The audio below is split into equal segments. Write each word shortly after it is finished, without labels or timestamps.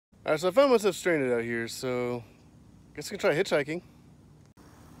Alright, so I found myself stranded out here, so I guess I can try hitchhiking.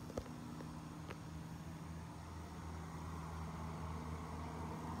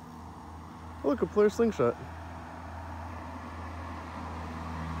 Oh, look, a Polaris Slingshot.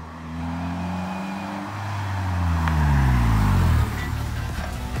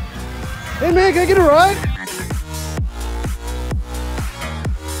 Hey man, can I get a ride?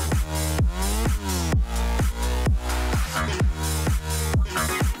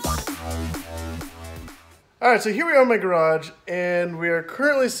 Alright, so here we are in my garage, and we are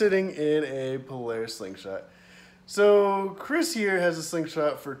currently sitting in a Polaris Slingshot. So Chris here has a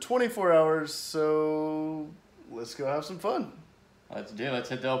Slingshot for 24 hours, so let's go have some fun. Let's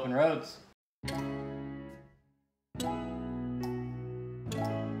hit the open roads.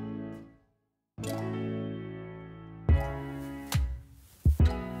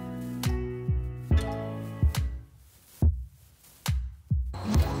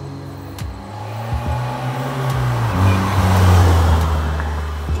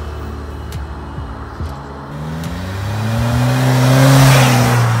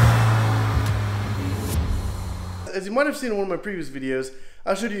 As you might have seen in one of my previous videos,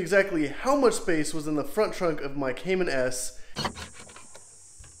 I showed you exactly how much space was in the front trunk of my Cayman S.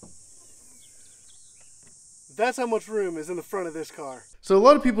 That's how much room is in the front of this car. So a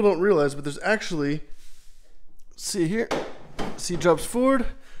lot of people don't realize, but there's actually, see here, seat drops forward.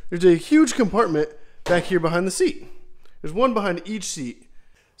 There's a huge compartment back here behind the seat. There's one behind each seat.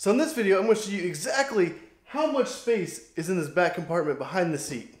 So in this video, I'm going to show you exactly how much space is in this back compartment behind the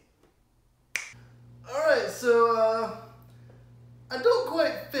seat. Alright, so I don't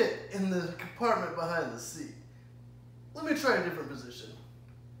quite fit in the compartment behind the seat. Let me try a different position.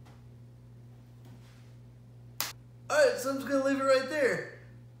 Alright, so I'm just going to leave it right there.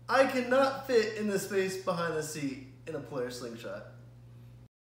 I cannot fit in the space behind the seat in a Polaris Slingshot.